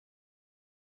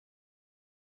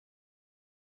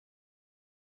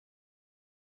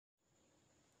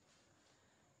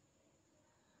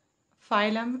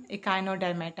Phylum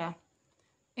Echinodermata.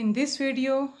 In this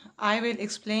video, I will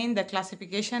explain the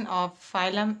classification of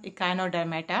Phylum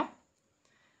Echinodermata.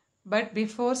 But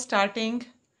before starting,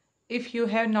 if you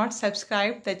have not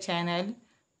subscribed the channel,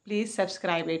 please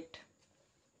subscribe it.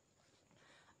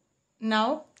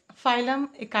 Now, Phylum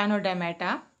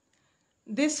Echinodermata.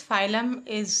 This phylum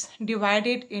is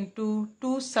divided into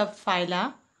two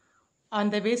subphyla on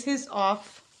the basis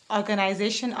of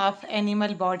organization of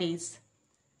animal bodies.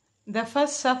 The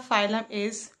first subphylum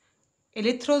is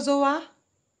Elythrozoa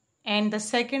and the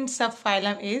second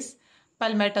subphylum is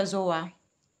Palmatozoa.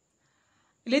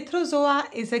 Elythrozoa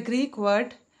is a Greek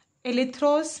word.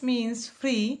 Elythros means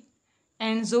free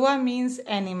and zoa means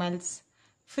animals,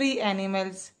 free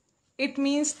animals. It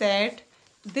means that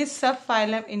this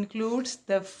subphylum includes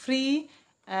the free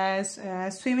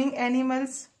swimming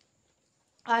animals,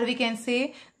 or we can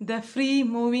say the free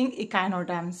moving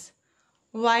echinoderms.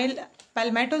 While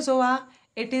Palmatozoa,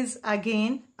 it is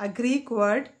again a Greek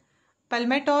word.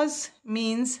 Palmatos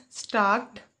means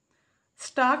stalked.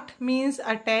 Stalked means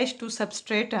attached to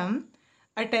substratum,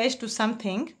 attached to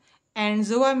something, and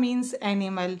zoa means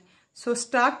animal. So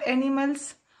stalked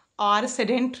animals are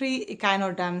sedentary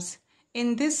echinoderms.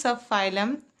 In this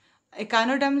subphylum,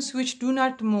 echinoderms which do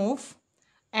not move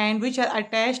and which are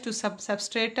attached to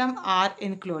substratum are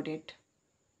included.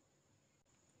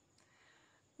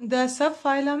 The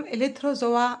subphylum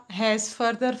Elythrozoa has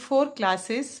further four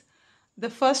classes. The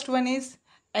first one is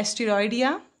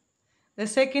Asteroidea. The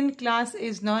second class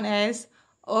is known as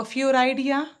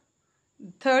Ophiuroidea.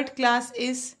 Third class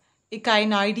is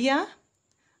Echinoidea.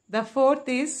 The fourth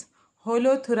is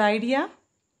Holothuriidea.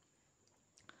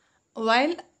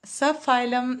 While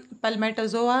subphylum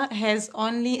Palmatozoa has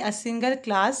only a single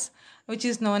class which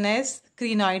is known as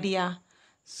Crinoidea.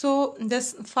 So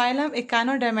this phylum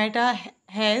Echinodermata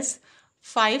has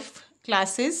 5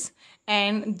 classes,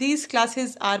 and these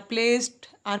classes are placed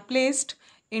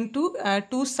into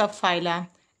two subphyla,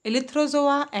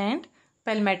 Elythrozoa and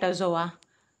Palmatozoa.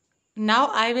 Now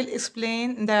I will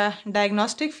explain the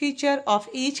diagnostic feature of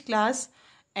each class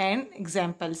and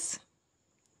examples.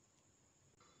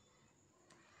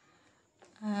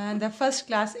 The first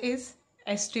class is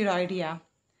Asteroidea.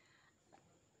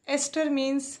 Aster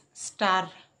means star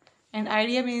and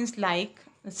idea means like,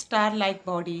 star-like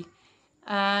body.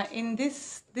 In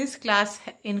this class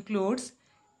includes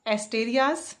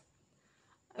Asterias,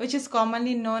 which is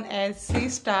commonly known as sea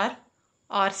star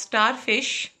or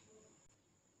starfish.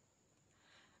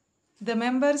 The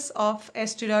members of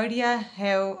Asteroidea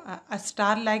have a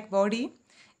star-like body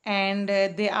and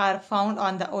they are found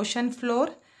on the ocean floor.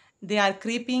 They are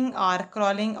creeping or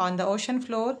crawling on the ocean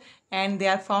floor and they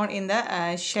are found in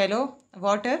the shallow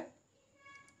water.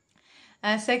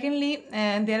 Secondly,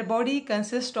 their body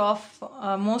consists of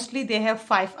mostly they have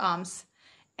 5 arms,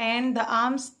 and the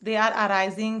arms they are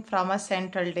arising from a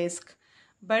central disc,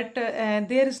 but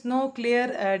there is no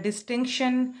clear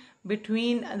distinction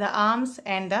between the arms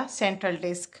and the central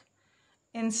disc.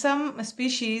 In some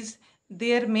species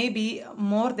there may be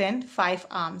more than 5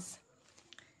 arms.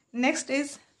 Next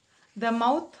is the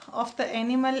mouth of the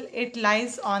animal. It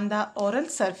lies on the oral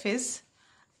surface,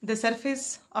 the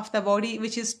surface of the body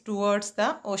which is towards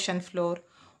the ocean floor,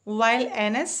 while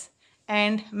anus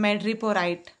and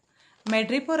madreporite.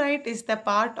 Madreporite is the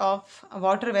part of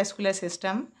water vascular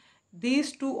system.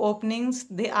 These two openings,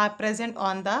 they are present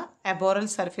on the aboral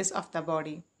surface of the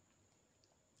body.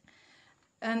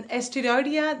 And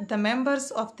Asteroidea, the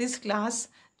members of this class,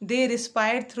 they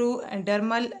respire through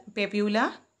dermal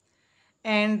papilla,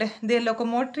 and their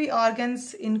locomotory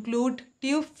organs include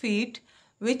tube feet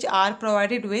which are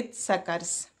provided with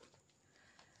suckers.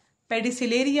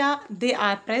 Pedicellariae, they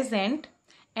are present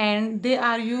and they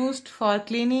are used for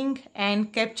cleaning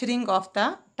and capturing of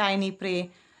the tiny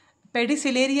prey.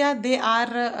 Pedicellariae, they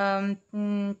are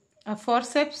a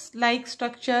forceps-like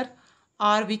structure,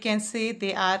 or we can say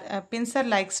they are a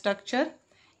pincer-like structure,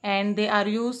 and they are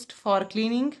used for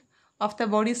cleaning of the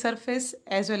body surface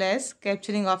as well as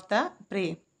capturing of the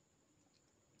prey.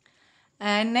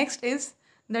 And next is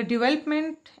the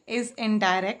development is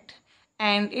indirect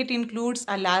and it includes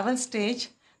a larval stage.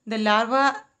 The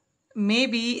larva may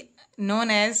be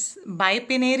known as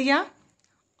bipinnaria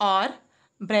or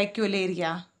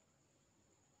brachyolaria.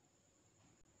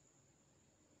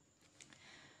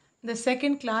 The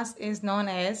second class is known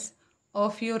as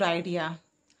Ophiuroidea.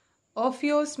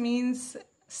 Ophios means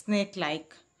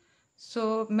snake-like.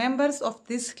 So members of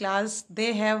this class,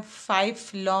 they have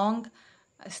 5 long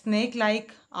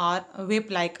snake-like or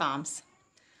whip-like arms.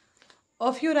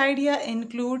 Ophiuroidea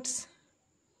includes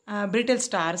brittle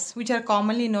stars, which are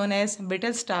commonly known as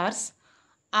brittle stars,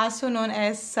 also known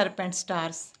as serpent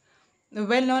stars. The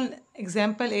well-known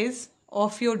example is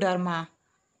Ophioderma,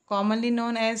 commonly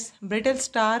known as brittle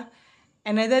star.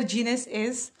 Another genus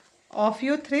is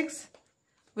Ophiothrix,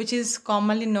 which is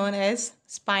commonly known as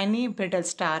spiny brittle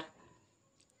star.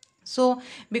 So,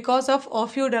 because of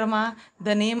Ophioderma,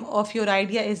 the name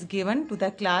Ophiuridia is given to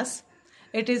the class.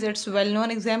 It is its well-known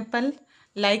example.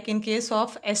 Like in case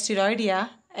of Asteroidea,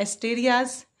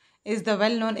 Asterias is the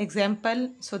well-known example.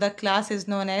 So, the class is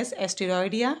known as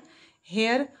Asteroidea.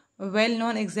 Here,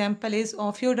 well-known example is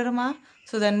Ophioderma.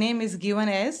 So, the name is given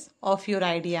as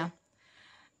Ophiuridia.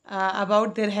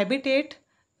 About their habitat,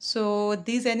 so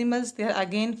these animals, they are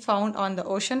again found on the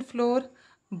ocean floor,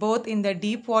 both in the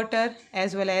deep water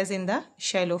as well as in the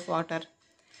shallow water.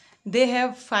 They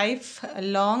have 5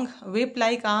 long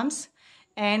whip-like arms,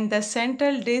 and the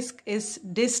central disc is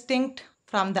distinct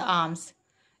from the arms.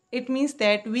 It means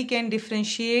that we can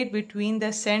differentiate between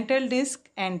the central disc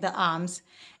and the arms.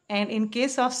 And in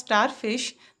case of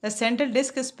starfish, the central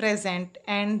disc is present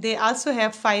and they also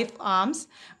have 5 arms,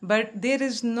 but there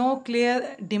is no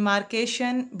clear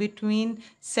demarcation between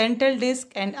central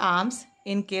disc and arms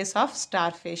in case of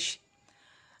starfish.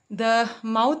 The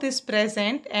mouth is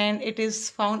present and it is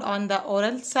found on the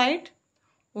oral side,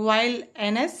 while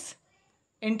anus,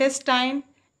 intestine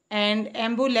and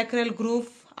ambulacral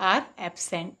groove are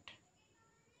absent.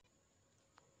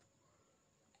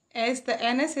 As the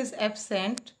anus is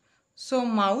absent, so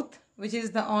mouth, which is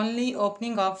the only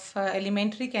opening of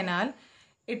alimentary canal,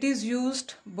 it is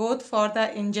used both for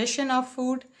the ingestion of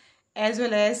food as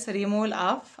well as removal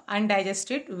of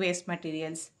undigested waste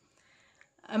materials.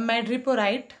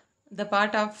 Madreporite, the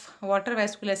part of water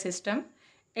vascular system,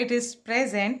 it is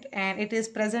present and it is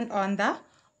present on the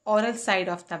oral side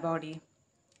of the body.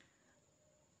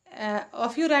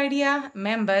 Ophiuridia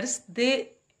members, they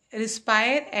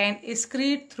respire and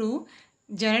excrete through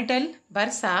genital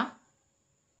bursa.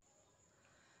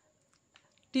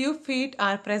 Tube feet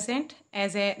are present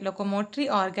as a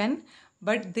locomotory organ,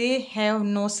 but they have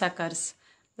no suckers.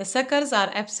 The suckers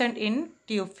are absent in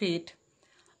tube feet.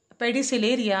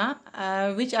 Pedicelaria,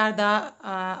 which are the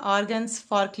organs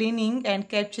for cleaning and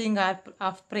capturing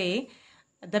of prey,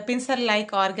 the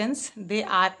pincer-like organs, they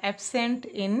are absent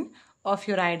in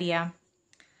Ophiuridia.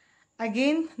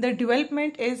 Again, the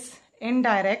development is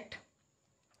indirect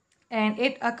and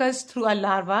it occurs through a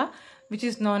larva which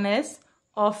is known as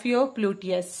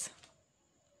Ophiopluteus.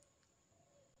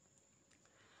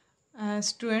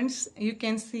 Students, you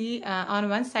can see on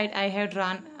one side I have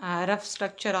drawn a rough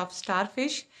structure of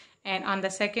starfish, and on the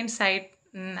second side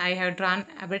I have drawn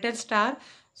a brittle star.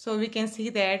 So we can see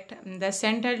that the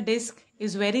central disc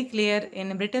is very clear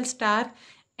in brittle star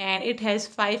and it has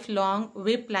 5 long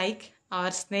whip-like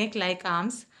or snake-like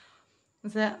arms.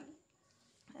 The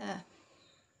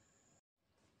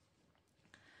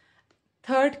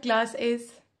third class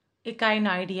is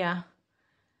Echinoidea.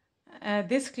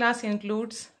 This class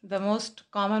includes the most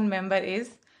common member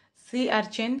is sea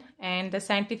urchin, and the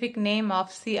scientific name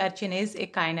of sea urchin is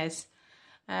Echinus.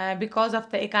 Because of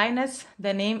the Echinus,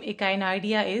 the name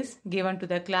Echinoidea is given to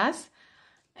the class.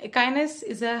 Echinus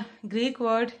is a Greek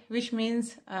word which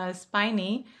means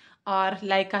spiny or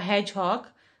like a hedgehog.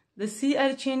 The sea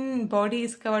urchin body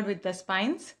is covered with the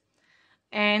spines.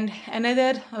 And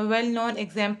another well-known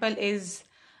example is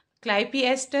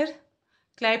Clypeaster.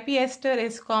 Clypeaster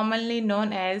is commonly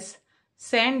known as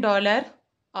sand dollar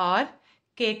or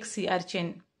cake sea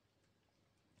urchin.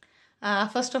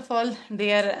 First of all,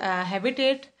 their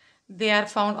habitat, they are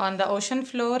found on the ocean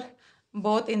floor,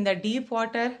 both in the deep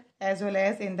water as well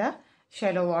as in the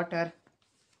shallow water.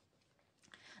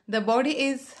 The body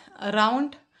is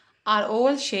round or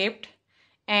oval shaped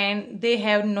and they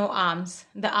have no arms.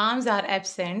 The arms are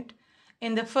absent.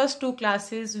 In the first 2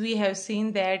 classes, we have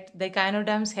seen that the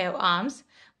echinoderms have arms,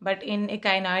 but in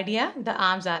Echinoidea, the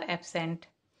arms are absent.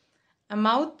 A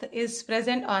mouth is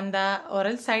present on the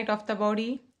oral side of the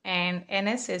body and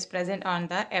anus is present on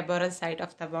the aboral side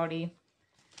of the body.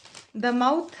 The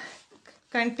mouth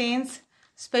contains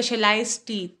specialized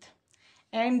teeth,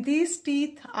 and these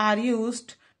teeth are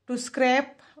used to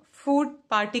scrape food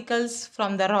particles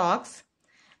from the rocks.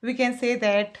 We can say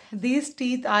that these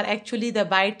teeth are actually the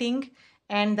biting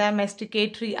and the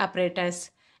masticatory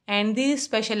apparatus, and these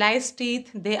specialized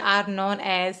teeth, they are known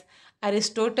as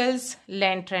Aristotle's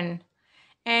lantern.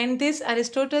 And this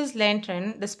Aristotle's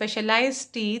lantern, the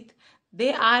specialized teeth,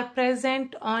 they are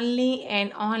present only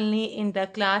and only in the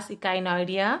class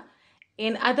Echinoidea.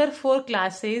 In other 4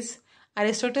 classes,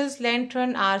 Aristotle's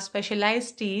lantern or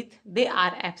specialized teeth, they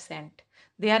are absent.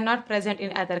 They are not present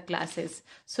in other classes.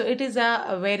 So it is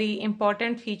a very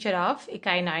important feature of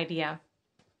Echinoidea.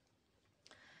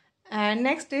 And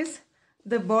next is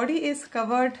the body is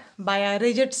covered by a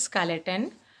rigid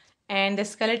skeleton, and the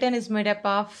skeleton is made up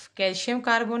of calcium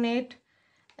carbonate.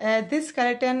 This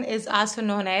skeleton is also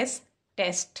known as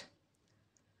test.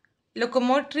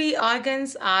 Locomotory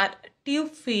organs are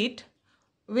tube feet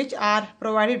which are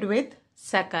provided with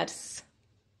suckers.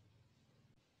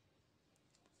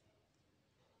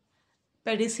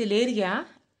 Pedicelaria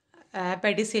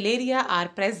are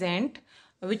present,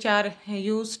 which are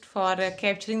used for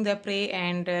capturing the prey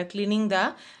and cleaning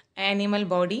the animal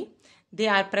body. They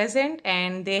are present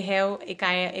and they have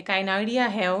echinoidea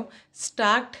have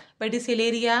stalked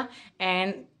pedicelaria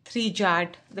and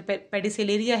 3-jawed. The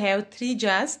pedicelaria have 3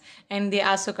 jaws and they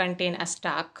also contain a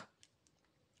stalk.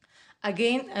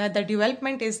 Again, the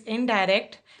development is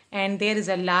indirect and there is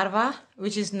a larva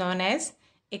which is known as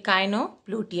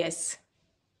echinopluteus.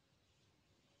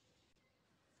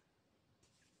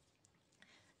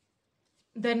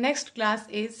 The next class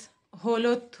is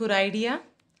Holothuridia.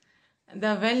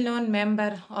 The well-known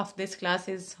member of this class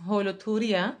is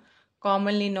Holothuria,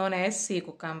 commonly known as sea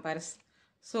cucumbers.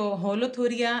 So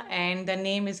Holothuria, and the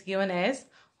name is given as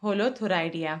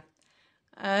Holothuridia.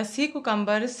 Sea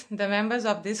cucumbers, the members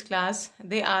of this class,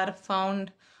 they are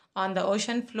found on the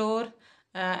ocean floor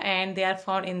and they are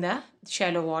found in the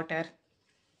shallow water.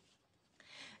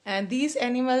 And these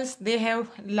animals, they have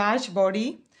large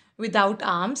body without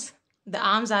arms. The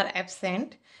arms are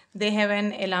absent. They have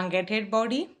an elongated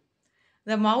body.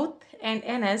 The mouth and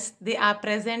anus, they are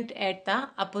present at the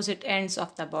opposite ends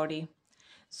of the body.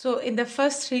 So in the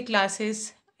first 3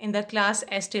 classes, in the class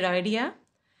Asteroidea,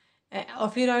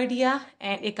 Ophiuroidea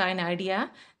and Echinoidea,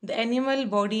 the animal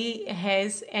body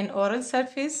has an oral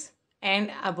surface and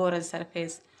aboral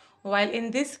surface. While in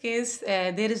this case,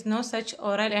 there is no such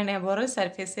oral and aboral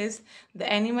surfaces.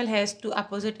 The animal has 2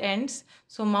 opposite ends.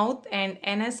 So mouth and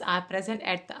anus are present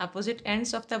at the opposite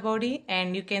ends of the body.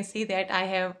 And you can see that I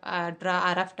have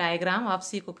drawn a rough diagram of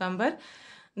sea cucumber.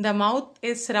 The mouth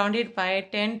is surrounded by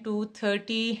 10 to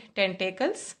 30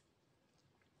 tentacles.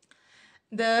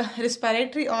 The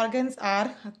respiratory organs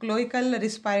are cloacal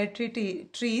respiratory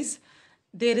trees.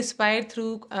 They respire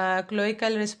through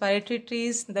cloacal respiratory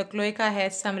trees. The cloaca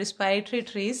has some respiratory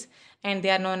trees and they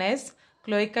are known as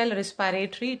cloacal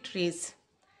respiratory trees.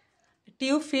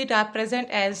 Tube feet are present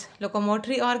as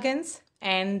locomotory organs,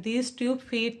 and these tube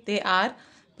feet, they are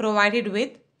provided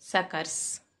with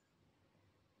suckers.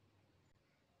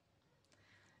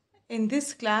 In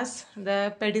this class,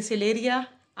 the pedicelaria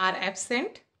are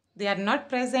absent. They are not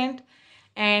present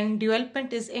and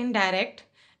development is indirect,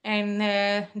 and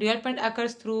development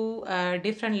occurs through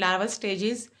different larval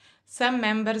stages. Some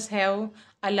members have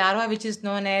a larva which is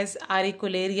known as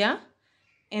auricularia.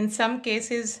 In some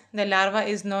cases, the larva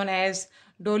is known as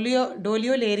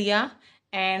doliolaria,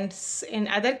 and in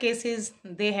other cases,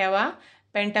 they have a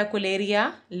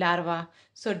pentacularia larva.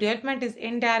 So development is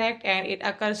indirect and it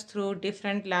occurs through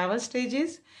different larval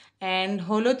stages. And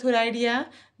Holothuridia,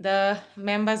 the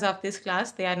members of this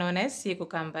class, they are known as sea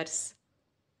cucumbers.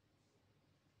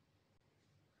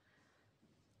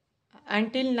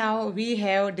 Until now, we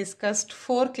have discussed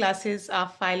 4 classes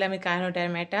of Phylum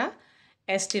Echinodermata: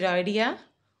 Asteroidea,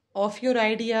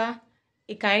 Ophiuroidea,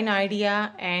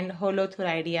 Echinoidea, and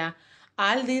Holothuridia.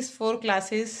 All these 4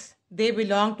 classes, they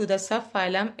belong to the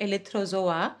subphylum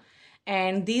Elythrozoa,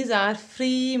 and these are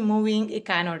free-moving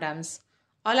echinoderms.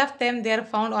 All of them, they are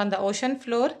found on the ocean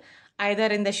floor, either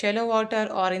in the shallow water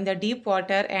or in the deep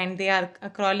water, and they are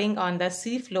crawling on the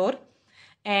sea floor.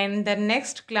 And the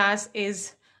next class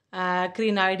is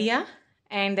Crinoidea,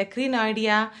 and the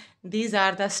Crinoidea, these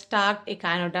are the stalked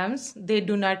echinoderms. They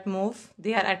do not move.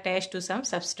 They are attached to some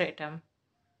substratum.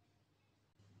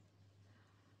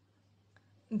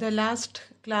 The last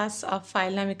class of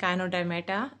Phylum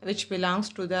Echinodermata, which belongs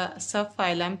to the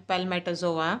subphylum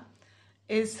Palmatozoa,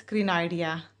 is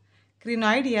Crinoidea.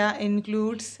 Crinoidea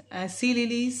includes sea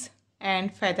lilies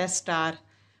and feather star.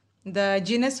 The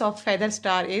genus of feather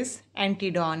star is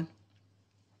Antedon.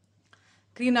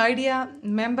 Crinoidea,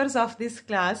 members of this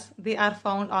class, they are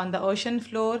found on the ocean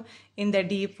floor in the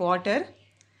deep water.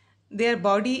 Their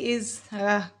body is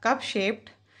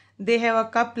cup-shaped. They have a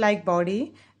cup-like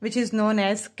body which is known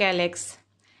as calyx.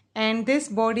 And this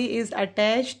body is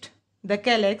attached, the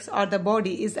calyx or the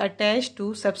body is attached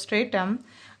to substratum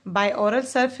by oral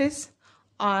surface,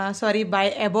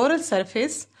 by aboral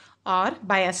surface or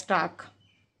by a stalk.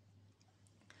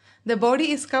 The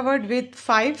body is covered with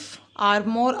 5 or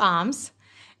more arms,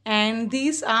 and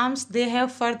these arms, they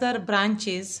have further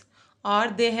branches or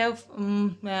they have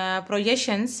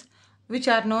projections which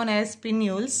are known as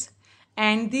pinnules,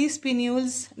 and these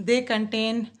pinnules, they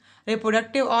contain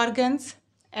reproductive organs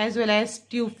as well as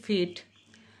tube feet.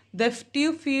 The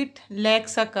tube feet lack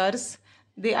suckers.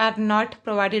 They are not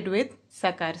provided with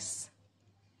suckers.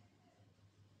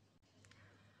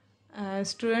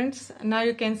 Students, now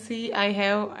you can see I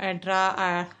have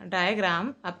a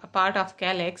diagram, a part of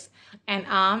calyx, an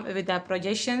arm with the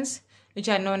projections which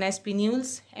are known as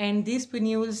pinnules, and these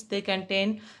pinnules, they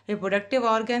contain reproductive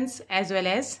organs as well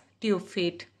as tube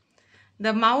feet.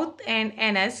 The mouth and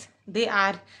anus, they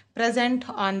are present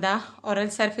on the oral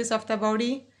surface of the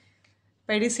body.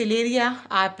 Pedicellariae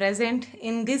are present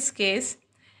in this case,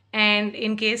 and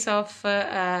in case of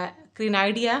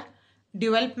crinidia,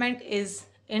 development is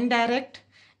indirect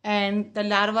and the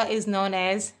larva is known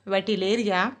as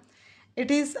vetillaria.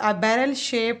 It is a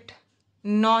barrel-shaped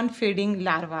non-feeding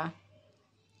larva.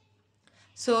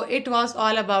 So it was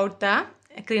all about the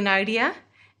crinidia,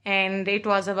 and it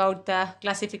was about the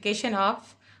classification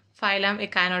of phylum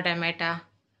Echinodermata.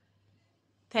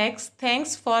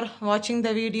 Thanks for watching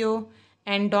the video,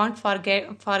 and don't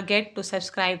forget to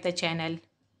subscribe the channel.